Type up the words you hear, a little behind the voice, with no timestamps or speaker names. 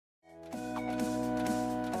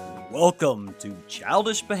Welcome to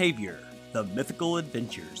Childish Behavior, the mythical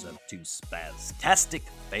adventures of two spastastic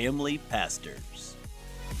family pastors.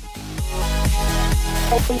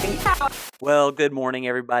 Well, good morning,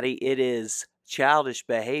 everybody. It is Childish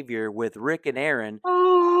Behavior with Rick and Aaron.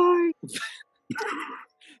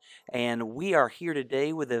 And we are here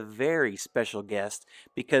today with a very special guest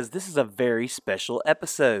because this is a very special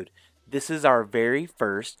episode. This is our very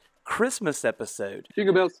first Christmas episode.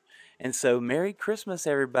 Jingle bells. And so, Merry Christmas,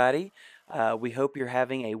 everybody. We hope you're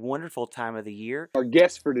having a wonderful time of the year. Our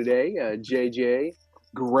guest for today, JJ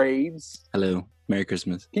Graves. Hello. Merry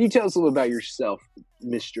Christmas. Can you tell us a little about yourself,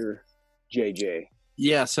 Mr. JJ?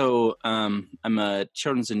 Yeah, so I'm a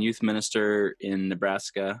children's and youth minister in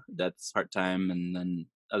Nebraska. That's part-time, and then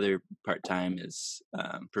other part-time is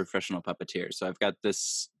professional puppeteer. So I've got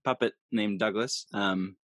this puppet named Douglas,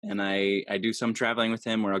 and I do some traveling with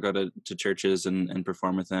him where I'll go to churches and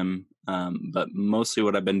perform with him. But mostly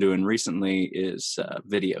what I've been doing recently is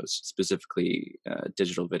videos, specifically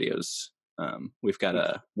digital videos. We've got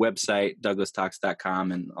a website,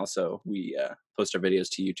 douglastalks.com, and also we post our videos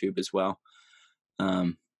to YouTube as well.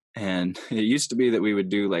 And it used to be that we would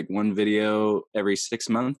do like one video every 6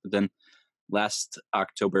 months, but then last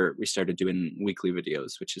October we started doing weekly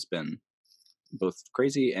videos, which has been both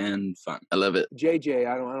crazy and fun. I love it. JJ,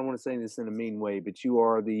 I don't want to say this in a mean way, but you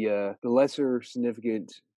are the lesser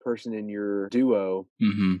significant person in your duo.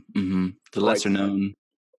 The lesser known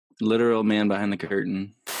literal man behind the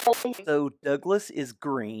curtain. So, Douglas is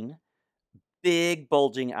green, big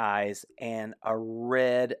bulging eyes, and a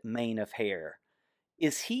red mane of hair.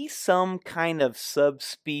 Is he some kind of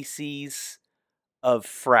subspecies of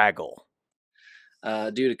Fraggle?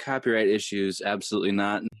 Due to copyright issues, absolutely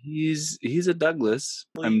not. He's a Douglas.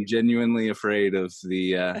 I'm genuinely afraid of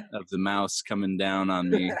the mouse coming down on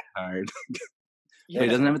me hard. But he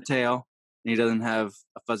doesn't have a tail, and he doesn't have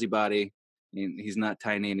a fuzzy body. He's not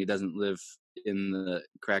tiny, and he doesn't live in the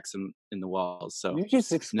cracks in the walls. So You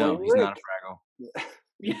just explained no, he's Rick. not a Fraggle.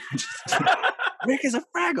 Rick is a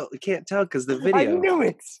Fraggle. You can't tell because the video. I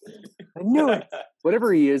knew it.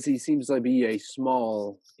 Whatever he is, he seems like be a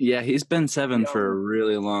small. Yeah, he's been 7 for a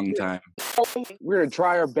really long time. We're going to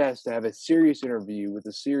try our best to have a serious interview with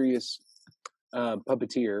a serious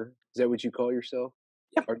puppeteer. Is that what you call yourself?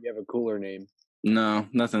 Yeah. Or do you have a cooler name? No,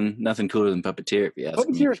 nothing cooler than puppeteer. If you ask me.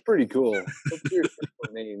 Puppeteer is pretty cool. Puppeteer is a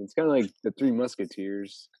cool name. It's kind of like the Three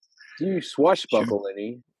Musketeers. Do you swashbuckle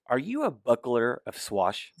any? Are you a buckler of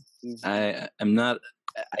swash? I am not.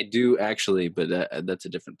 I do actually, but that's a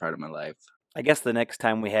different part of my life. I guess the next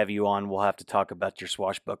time we have you on, we'll have to talk about your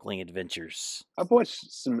swashbuckling adventures. I've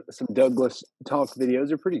watched some Douglas talk videos.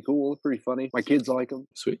 They're pretty cool, pretty funny. My kids like them.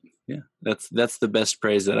 Sweet, yeah. That's the best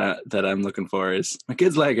praise that I'm looking for. Is my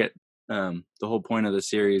kids like it. The whole point of the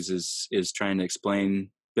series is trying to explain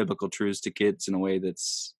biblical truths to kids in a way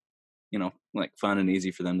that's, like fun and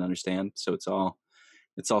easy for them to understand. So it's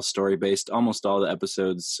all story based. Almost all the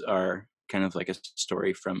episodes are kind of like a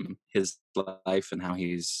story from his life and how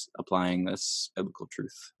he's applying this biblical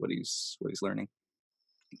truth, what he's learning.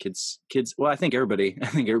 Kids. Well, I think everybody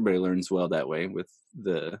learns well that way with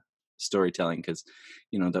the storytelling, because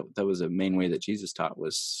that was a main way that Jesus taught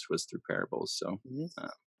was through parables. So.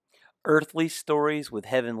 Earthly stories with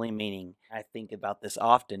heavenly meaning. I think about this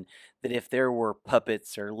often, that if there were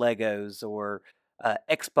puppets or Legos or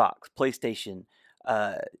Xbox, PlayStation,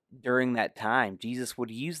 during that time, Jesus would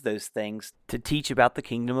use those things to teach about the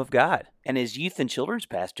kingdom of God. And as youth and children's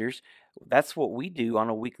pastors, that's what we do on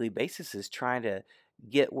a weekly basis, is trying to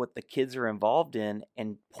get what the kids are involved in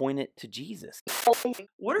and point it to Jesus.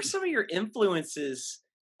 What are some of your influences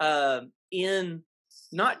in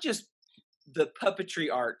not just the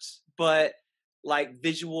puppetry arts, but like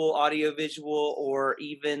visual, audio visual, or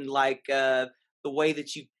even like the way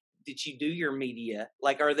that you do your media?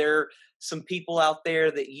 Like, are there some people out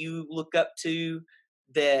there that you look up to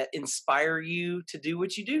that inspire you to do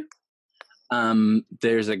what you do?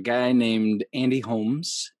 There's a guy named Andy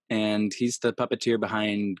Holmes, and he's the puppeteer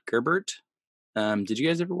behind Gerbert. Did you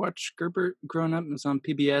guys ever watch Gerbert growing up? It was on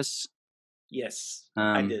PBS. Yes,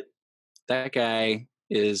 I did. That guy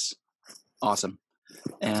is awesome.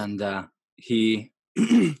 And he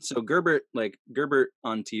so Gerbert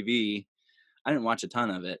on TV, I didn't watch a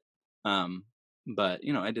ton of it. But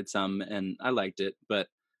I did some and I liked it, but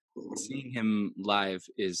seeing him live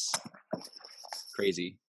is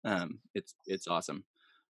crazy. It's awesome.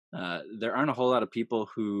 There aren't a whole lot of people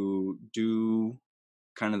who do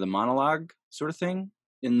kind of the monologue sort of thing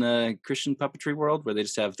in the Christian puppetry world, where they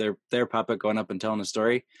just have their puppet going up and telling a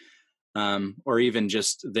story, or even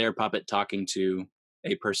just their puppet talking to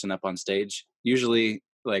a person up on stage. Usually,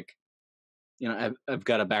 like I've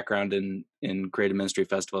got a background in creative ministry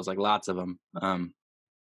festivals, like lots of them.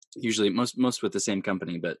 Usually most with the same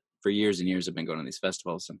company, but for years and years I've been going to these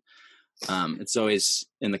festivals, and it's always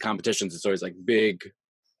in the competitions. It's always like big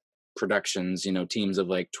productions, teams of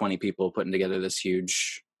like 20 people putting together this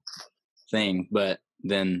huge thing. But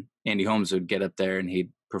then Andy Holmes would get up there and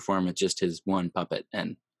he'd perform with just his one puppet,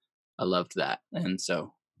 and I loved that. And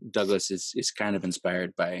so Douglas is kind of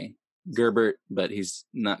inspired by Gerbert, but he's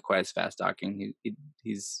not quite as fast talking.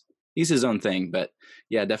 He's his own thing, but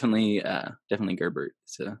yeah, definitely Gerbert.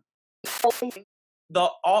 So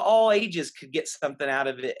all ages could get something out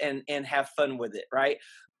of it and have fun with it, right?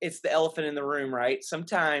 It's the elephant in the room, right?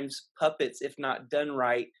 Sometimes puppets, if not done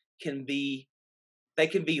right, can be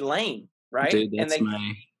lame, right? Dude, and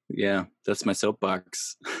that's my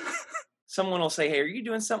soapbox. Someone will say, "Hey, are you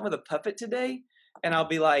doing something with a puppet today?" And I'll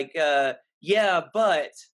be like, "Yeah,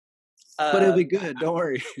 but it'll be good. Don't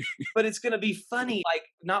worry." But it's going to be funny, like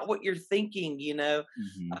not what you're thinking,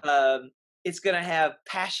 Mm-hmm. It's going to have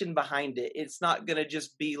passion behind it. It's not going to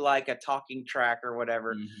just be like a talking track or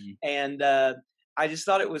whatever. Mm-hmm. And I just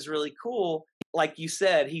thought it was really cool. Like you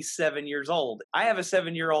said, he's 7 years old. I have a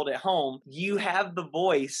 7-year-old at home. You have the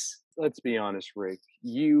voice. Let's be honest, Rick.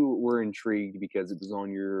 You were intrigued because it was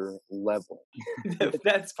on your level.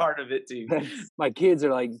 That's part of it too. My kids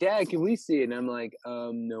are like, "Dad, can we see it?" And I'm like,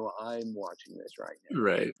 no, I'm watching this right now.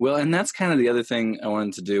 Right. Well, and that's kind of the other thing I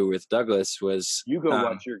wanted to do with Douglas was You go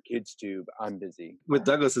watch your kids' tube. I'm busy. With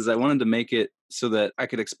Douglas is I wanted to make it so that I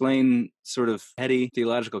could explain sort of heady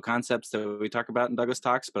theological concepts that we talk about in Douglas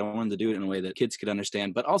Talks, but I wanted to do it in a way that kids could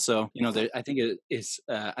understand. But also, I think it is,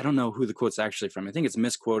 I don't know who the quote's actually from. I think it's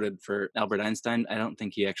misquoted for Albert Einstein. I don't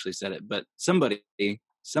think he actually said it, but somebody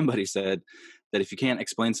said that if you can't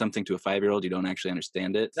explain something to a 5-year-old, you don't actually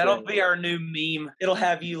understand it. That'll be our new meme. It'll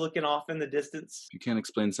have you looking off in the distance. If you can't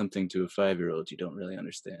explain something to a 5-year-old, you don't really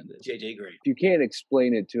understand it. JJ Green. If you can't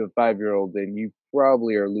explain it to a 5-year-old, then you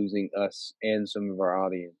probably are losing us and some of our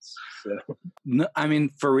audience. So No, I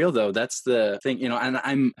mean, for real though, that's the thing, and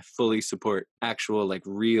I fully support actual, like,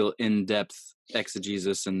 real in-depth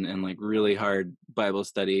exegesis and like really hard Bible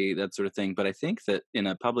study, that sort of thing. But I think that in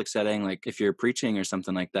a public setting, like if you're preaching or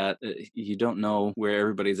something like that, you don't know where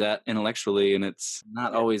everybody's at intellectually, and it's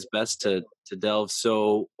not always best to delve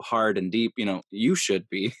so hard and deep. You should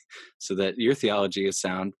be, so that your theology is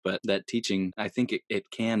sound, but that teaching, I think it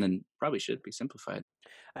can and probably should be simplified.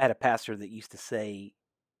 I had a pastor that used to say,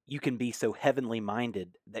 "You can be so heavenly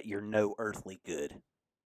minded that you're no earthly good."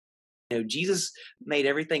 Jesus made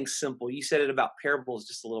everything simple. You said it about parables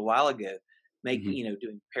just a little while ago. Mhm.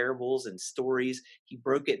 Doing parables and stories. He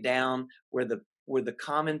broke it down where the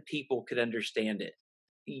common people could understand it.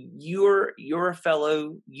 You're a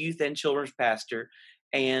fellow youth and children's pastor,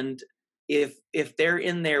 and if they're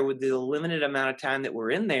in there with the limited amount of time that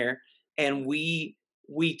we're in there, and we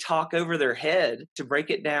talk over their head to break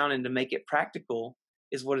it down and to make it practical,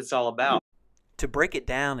 is what it's all about. To break it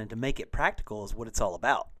down and to make it practical is what it's all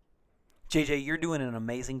about. JJ, you're doing an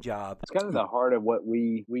amazing job. it's kind of the heart of what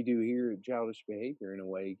we do here at Childish Behavior in a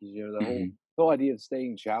way, because the Mhm. whole idea of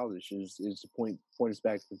staying childish is to point us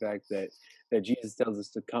back to the fact that Jesus tells us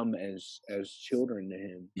to come as children to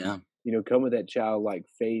Him. Yeah. Come with that childlike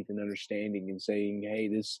faith and understanding, and saying, "Hey,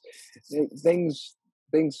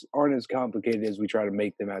 things aren't as complicated as we try to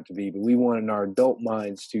make them out to be." But we want in our adult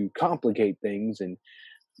minds to complicate things and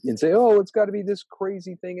say, "Oh, it's got to be this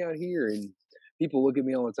crazy thing out here." And people look at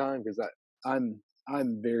me all the time because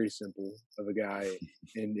I'm very simple of a guy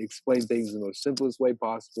and explain things in the most simplest way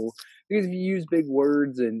possible. Because if you use big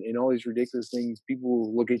words and all these ridiculous things, people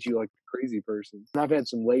will look at you like a crazy person. And I've had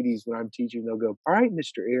some ladies when I'm teaching, they'll go, "All right,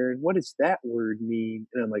 Mr. Aaron, what does that word mean?"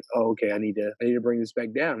 And I'm like, "Oh, okay, I need to bring this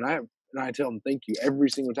back down." And I tell them thank you every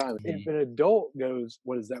single time. If an adult goes,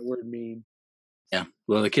 "What does that word mean?" Yeah.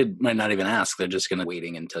 Well, the kid might not even ask. They're just gonna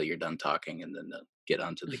waiting until you're done talking, and then they'll get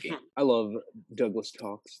onto the game. I love Douglas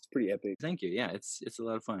Talks. It's pretty epic. Thank you. Yeah, it's a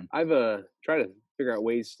lot of fun. I've tried to figure out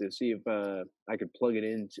ways to see if I could plug it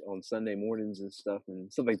in on Sunday mornings and stuff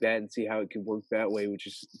like that, and see how it could work that way, which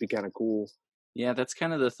is be kind of cool. Yeah, that's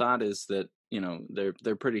kind of the thought, is that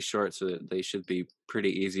they're pretty short, so that they should be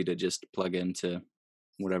pretty easy to just plug into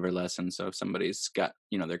whatever lesson. So if somebody's got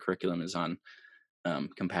their curriculum is on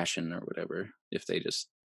compassion or whatever, if they just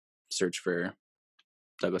search for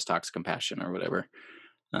Douglas Talks Compassion or whatever,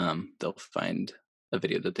 they'll find a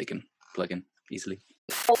video that they can plug in easily.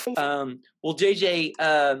 Well,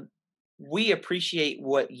 JJ, we appreciate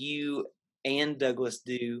what you and Douglas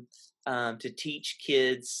do to teach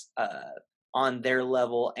kids on their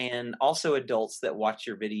level, and also adults that watch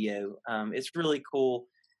your video. It's really cool.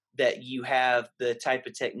 that you have the type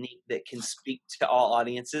of technique that can speak to all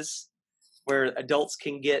audiences, where adults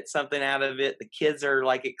can get something out of it. The kids are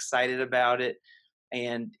like excited about it,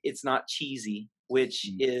 and it's not cheesy, which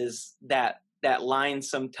is that line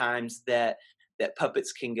sometimes that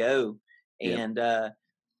puppets can go. Yeah. And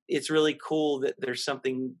it's really cool that there's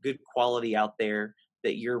something good quality out there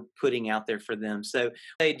that you're putting out there for them. So,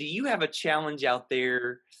 hey, do you have a challenge out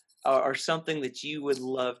there or something that you would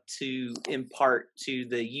love to impart to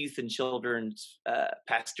the youth and children's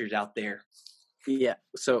pastors out there? Yeah.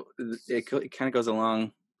 So it kind of goes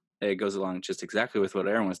along. It goes along just exactly with what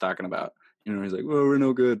Aaron was talking about. You know, he's like, "Well, we're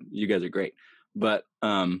no good. You guys are great," but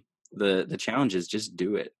the challenge is just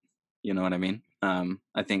do it. You know what I mean?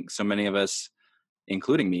 I think so many of us,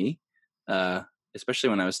 including me, especially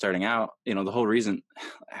when I was starting out, you know, the whole reason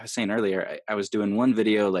I was saying earlier, I was doing one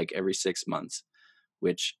video like every 6 months,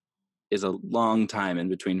 which is a long time in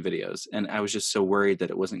between videos. And I was just so worried that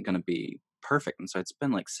it wasn't going to be perfect. And so I'd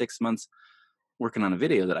spend like 6 months working on a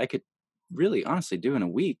video that I could really honestly do in a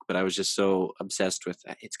week, but I was just so obsessed with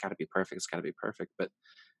it's got to be perfect. It's got to be perfect. But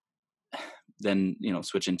then, you know,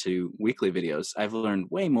 switching to weekly videos, I've learned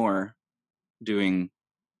way more doing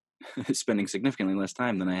spending significantly less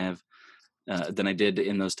time than I did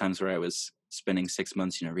in those times where I was spending 6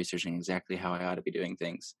 months, you know, researching exactly how I ought to be doing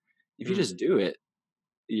things. If you just do it,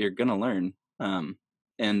 you're gonna learn.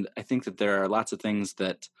 And I think that there are lots of things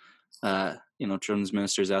that you know, children's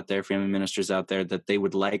ministers out there, family ministers out there, that they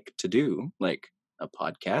would like to do, like a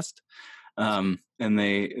podcast. And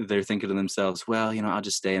they're thinking to themselves, well, you know, I'll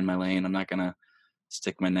just stay in my lane. I'm not gonna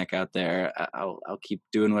stick my neck out there. I'll keep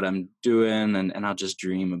doing what I'm doing, and I'll just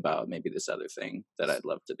dream about maybe this other thing that I'd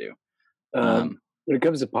love to do. When it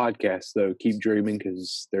comes to podcasts, though, keep dreaming,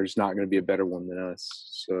 because there's not going to be a better one than us.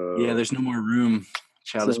 So Yeah, there's no more room.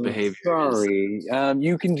 Childish behavior. Sorry,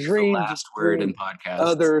 you can dream. The last word in podcasts.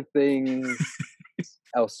 Other things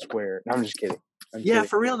elsewhere. No, I'm just kidding. Yeah,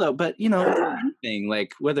 for real though. But you know, anything,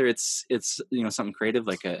 like whether it's you know, something creative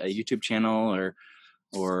like a YouTube channel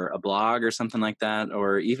or a blog or something like that,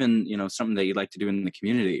 or even, you know, something that you'd like to do in the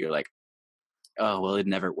community. You're like, oh well, it'd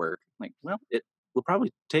never work. Like, well, it will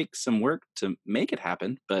probably take some work to make it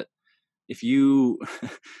happen, but if you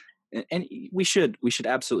and we should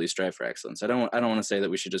absolutely strive for excellence. I don't want to say that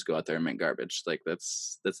we should just go out there and make garbage. Like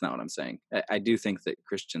that's not what I'm saying. I do think that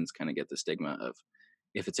Christians kind of get the stigma of,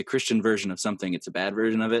 if it's a Christian version of something, it's a bad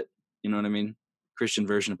version of it. You know what I mean? Christian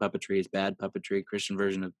version of puppetry is bad puppetry. Christian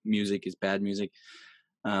version of music is bad music.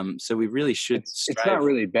 So we really should strive. It's not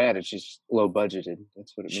really bad. It's just low budgeted.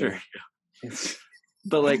 That's what it means. Sure.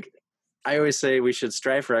 But like I always say, we should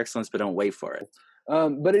strive for excellence, but don't wait for it.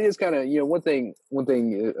 But it is kind of, you know, one thing,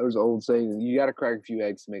 there's an old saying, you got to crack a few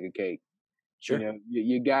eggs to make a cake. Sure. You know,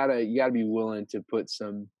 you gotta be willing to put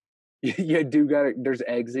some, there's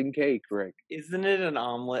eggs in cake, Rick. Isn't it an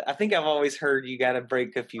omelet? I think I've always heard you got to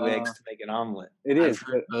break a few eggs to make an omelet. It is. I've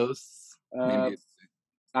heard both.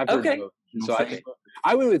 I've heard Okay. both. So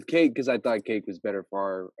I went with cake because I thought cake was better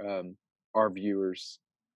for our viewers.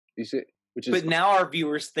 You see, but now our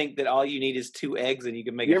viewers think that all you need is 2 eggs and you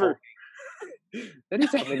can make a whole cake. That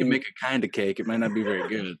is how You can make a kind of cake. It might not be very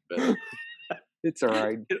good, but it's all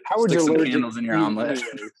right. Howard's stick some allergic candles in your to omelet.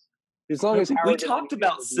 anyways. As long as We Howard talked doesn't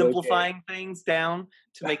about eat it, simplifying things down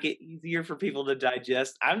to make it easier for people to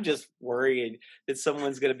digest. I'm just worried that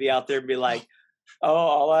someone's going to be out there and be like, oh,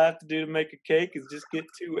 all I have to do to make a cake is just get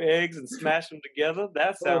 2 eggs and smash them together.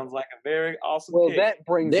 That sounds like a very awesome cake. That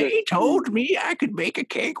brings they told me I could make a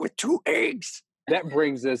cake with 2 eggs. That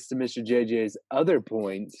brings us to Mr. JJ's other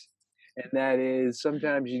point, and that is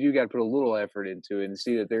sometimes you do got to put a little effort into it and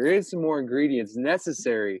see that there is some more ingredients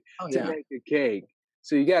necessary to make a cake.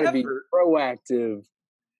 So you got to be proactive,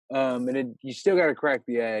 and you still got to crack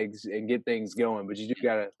the eggs and get things going, but you do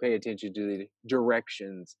got to pay attention to the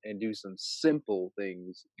directions and do some simple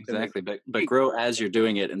things. Exactly, but grow as you're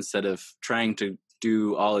doing it instead of trying to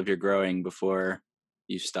do all of your growing before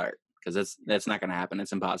you start, because that's not going to happen.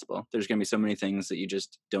 It's impossible. There's going to be so many things that you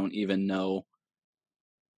just don't even know.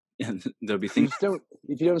 There'll be things.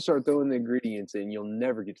 If you don't start throwing the ingredients in, you'll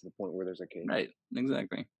never get to the point where there's a cake. Right,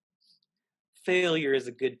 exactly. Failure is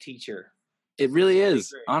a good teacher. It really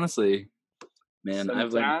is, honestly. Man,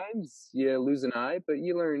 sometimes you lose an eye, but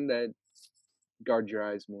you learn that guard your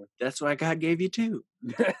eyes more. That's why God gave you 2.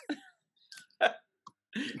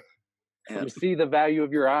 You see the value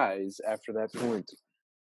of your eyes after that point.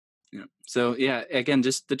 Yeah. So yeah, again,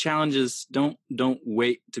 just the challenge is don't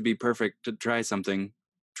wait to be perfect to try something.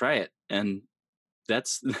 Try it, and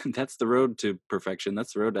that's the road to perfection.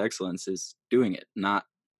 That's the road to excellence, is doing it, not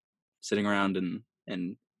sitting around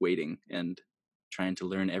and waiting and trying to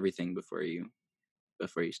learn everything before you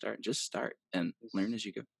before you start. Just start and learn as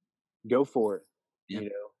you go. Go for it. Yeah. You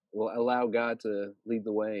know, we'll allow God to lead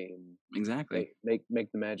the way and Exactly. make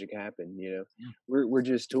the magic happen. You know, Yeah. we're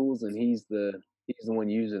just tools, and He's the one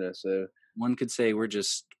using us. So One could say we're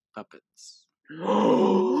just puppets.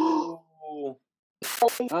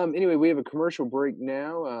 Anyway, we have a commercial break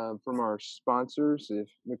now from our sponsors. If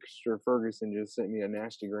Mr. Ferguson just sent me a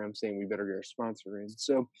nastygram saying we better get our sponsor in.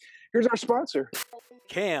 So here's our sponsor.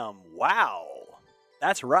 Cam Wow.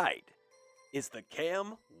 That's right. It's the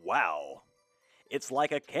Cam Wow. It's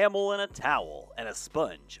like a camel and a towel and a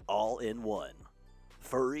sponge all in one.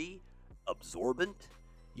 Furry, absorbent.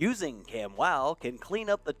 Using Cam Wow can clean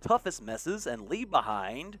up the toughest messes and leave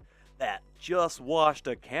behind that just washed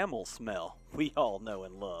a camel smell we all know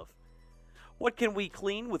and love. What can we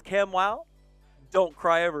clean with Cam Wow? Don't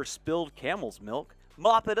cry over spilled camel's milk.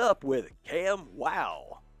 Mop it up with Cam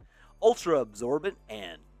Wow. Ultra absorbent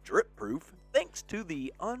and drip proof thanks to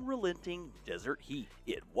the unrelenting desert heat.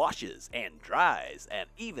 It washes and dries and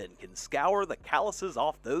even can scour the calluses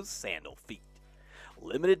off those sandal feet.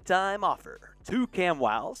 Limited time offer, 2 Cam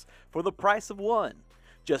Wows for the price of 1.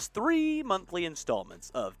 Just 3 monthly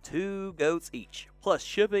installments of 2 goats each, plus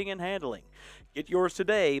shipping and handling. Get yours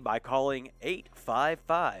today by calling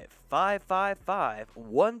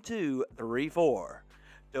 855-555-1234.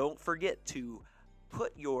 Don't forget to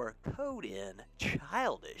put your code in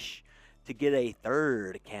CHILDISH to get a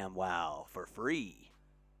 3rd Cam Wow for free.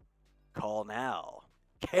 Call now.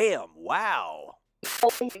 Cam Wow.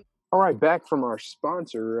 All right, back from our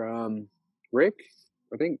sponsor, Rick.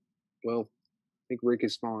 I think Rick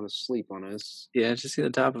has fallen asleep on us. Yeah, just see the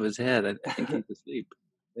top of his head. I think he's asleep.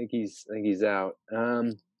 I think he's out.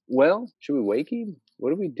 Well, should we wake him?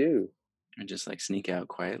 What do we do? Or just like sneak out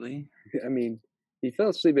quietly. I mean, he fell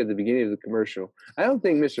asleep at the beginning of the commercial. I don't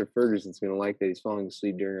think Mr. Ferguson's going to like that he's falling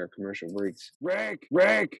asleep during our commercial breaks. Rick!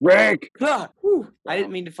 Ah, I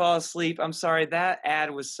didn't mean to fall asleep. I'm sorry. That ad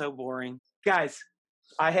was so boring. Guys,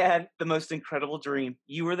 I had the most incredible dream.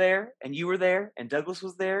 You were there, and Douglas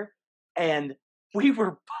was there, and we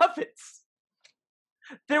were puppets.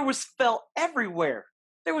 There was felt everywhere.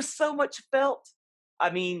 There was so much felt.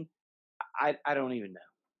 I mean, I don't even know.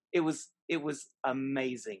 It was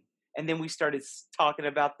amazing. And then we started talking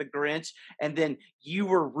about the Grinch, and then you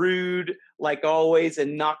were rude like always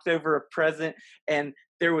and knocked over a present, and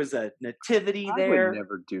there was a nativity there. I would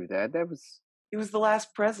never do that. It was the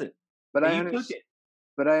last present. But you took it.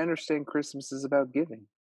 But I understand Christmas is about giving.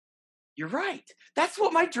 You're right. That's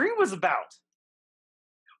what my dream was about.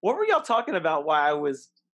 What were y'all talking about while I was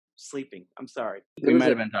sleeping? I'm sorry. We might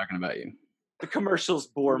have been talking about you. The commercials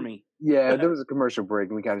bore me. Yeah, there was a commercial break,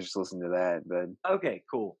 and we kind of just listened to that. But okay,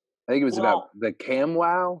 cool. I think it was about the Cam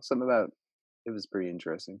Wow. Something about it was pretty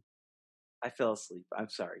interesting. I fell asleep. I'm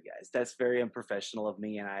sorry, guys. That's very unprofessional of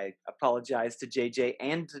me, and I apologize to JJ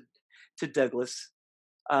and to Douglas.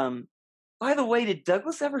 By the way, did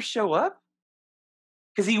Douglas ever show up?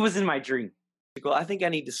 Because he was in my dream. Well, I think I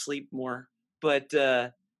need to sleep more, but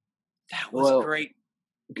that was great.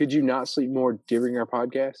 Could you not sleep more during our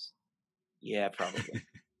podcast? Yeah, probably.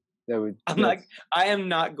 I am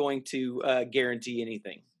not going to guarantee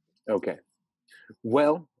anything. Okay.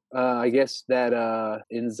 Well, I guess that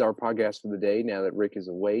ends our podcast for the day. Now that Rick is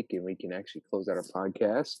awake and we can actually close out our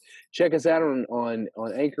podcast. Check us out on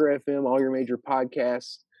Anchor FM, all your major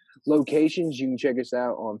podcast locations. You can check us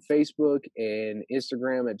out on Facebook and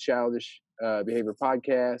Instagram at Childish Behavior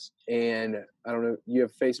Podcast. And I don't know, you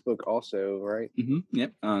have Facebook also, right? Mm-hmm.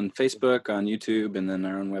 Yep. On Facebook, on YouTube, and then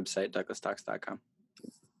our own website, DouglasTalks.com.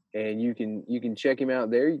 And you can check him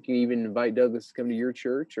out there. You can even invite Douglas to come to your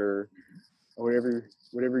church or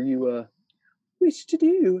whatever you wish to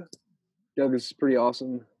do. Douglas is pretty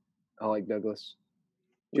awesome. I like Douglas.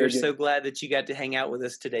 We're so glad that you got to hang out with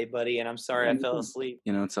us today, buddy. And I'm sorry I fell asleep.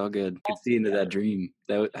 You know, it's all good. I could see into that dream.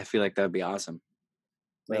 I feel like that would be awesome.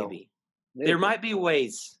 Maybe. There might be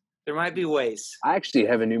ways. I actually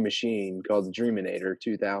have a new machine called the Dreaminator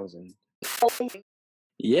 2000.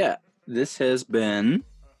 Yeah. This has been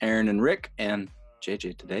Aaron and Rick and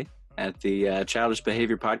JJ today at the Childish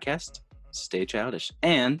Behavior Podcast. Stay childish.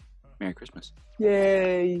 And Merry Christmas.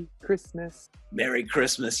 Yay, Christmas. Merry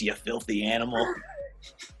Christmas, you filthy animal.